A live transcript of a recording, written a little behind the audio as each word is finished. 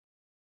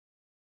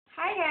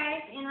Hi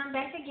guys, and I'm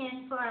back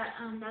again for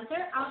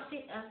another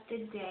outfit of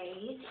the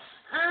day.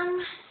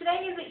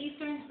 Today is an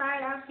Easter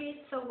inspired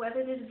outfit, so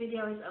whether this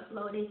video is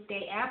uploaded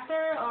day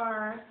after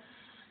or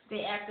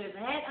day after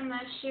that, I'm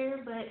not sure,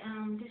 but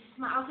this is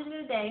my outfit of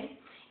the day,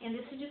 and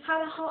this is just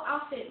how the whole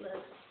outfit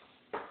looks.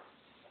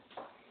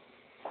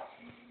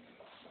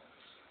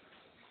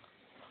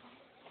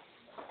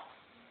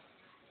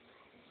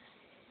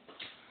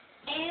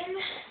 And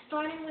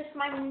starting with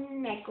my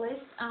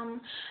necklace,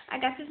 I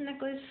got this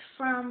necklace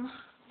from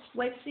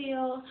Wet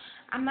Seal.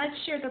 I'm not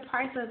sure the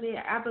price of it.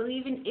 I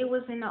believe it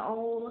was in an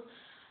old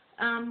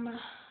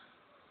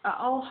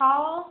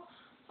haul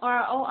or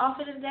an old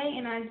outfit of the day,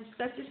 and I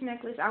discussed this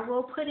necklace. I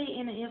will put it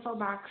in the info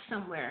box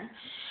somewhere.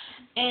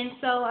 And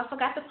so I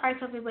forgot the price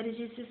of it, but it's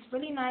just this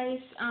really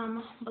nice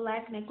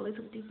black necklace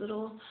with these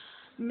little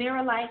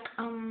mirror-like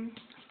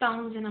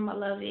stones in them. I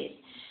love it.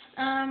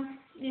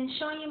 Then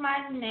showing you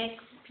my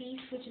next piece,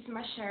 which is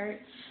my shirt.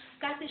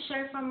 Got this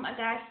shirt from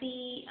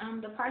Agassi.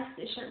 The price of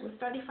this shirt was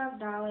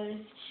 $35,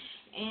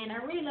 and I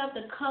really love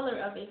the color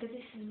of it because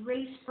this is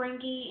really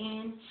springy,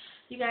 and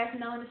you guys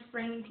know in the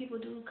spring people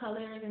do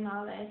colors and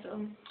all that,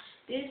 so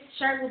this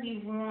shirt will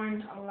be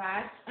worn a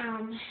lot.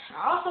 I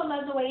also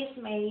love the way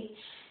it's made.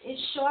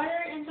 It's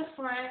shorter in the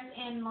front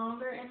and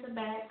longer in the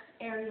back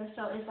area,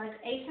 so it's like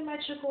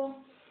asymmetrical,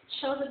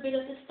 shows a bit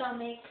of the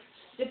stomach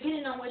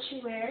depending on what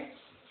you wear.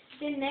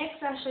 Then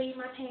next I'll show you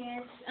my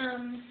pants,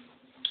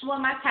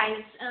 my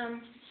tights.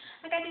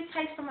 I got these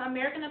tights from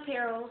American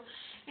Apparel,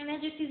 and they're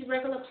just these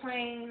regular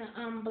plain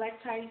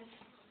black tights,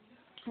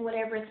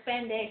 whatever,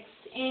 spandex.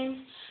 And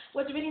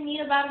what's really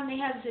neat about them, they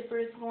have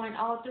zippers going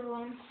all through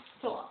them,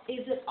 so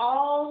it zip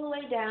all the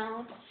way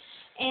down.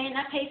 And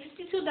I paid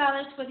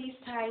 $52 for these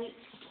tights.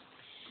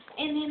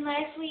 And then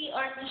lastly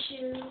are my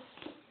shoes.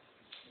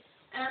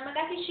 I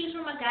got these shoes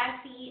from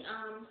Agassi.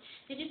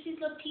 They're just these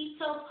little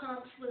pea-toe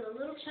pumps with a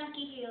little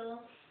chunky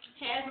heel.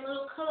 Has a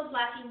little color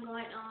blocking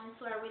going on,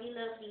 so I really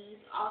love these.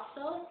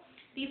 Also,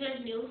 these are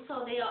new,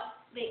 so they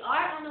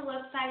are on the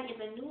website in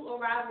the new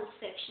arrival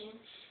section.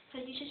 So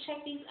you should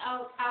check these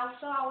out.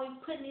 Also, I'll be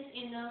putting this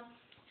in the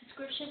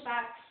description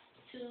box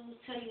to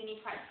tell you any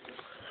prices.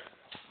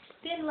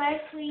 Then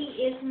lastly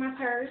is my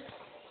purse.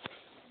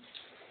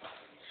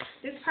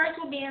 This purse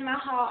will be in my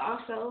haul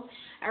also.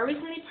 I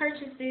recently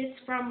purchased this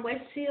from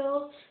Wet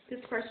Seal. This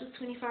purse was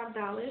 $25.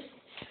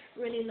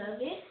 Really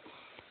love it.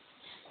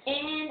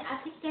 And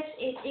I think that's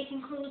it. It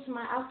concludes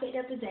my outfit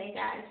of the day,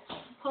 guys.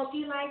 Hope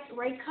you liked.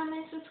 Rate,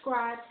 comment,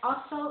 subscribe.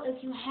 Also,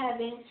 if you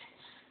haven't,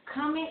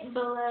 comment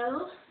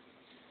below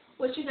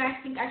what you guys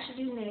think I should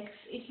do next.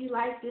 If you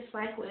like,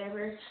 dislike,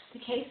 whatever the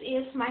case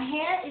is. My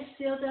hair is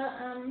still the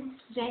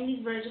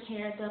Jamie's Virgin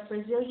hair, the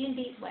Brazilian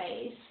deep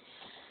waves.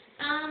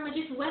 I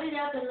just wet it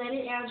up and let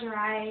it air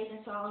dry.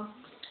 That's all.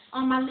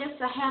 On my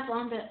lips, I have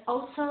on the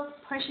Ulta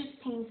Precious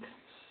Pink.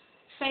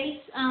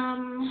 Face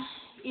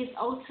is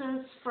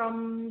Ulta's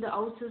from the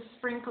Ulta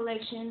Spring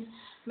Collection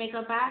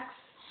makeup box.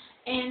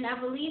 And I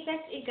believe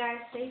that's it, guys.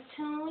 Stay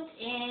tuned.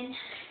 And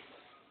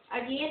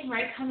again,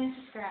 rate, comment,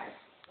 subscribe.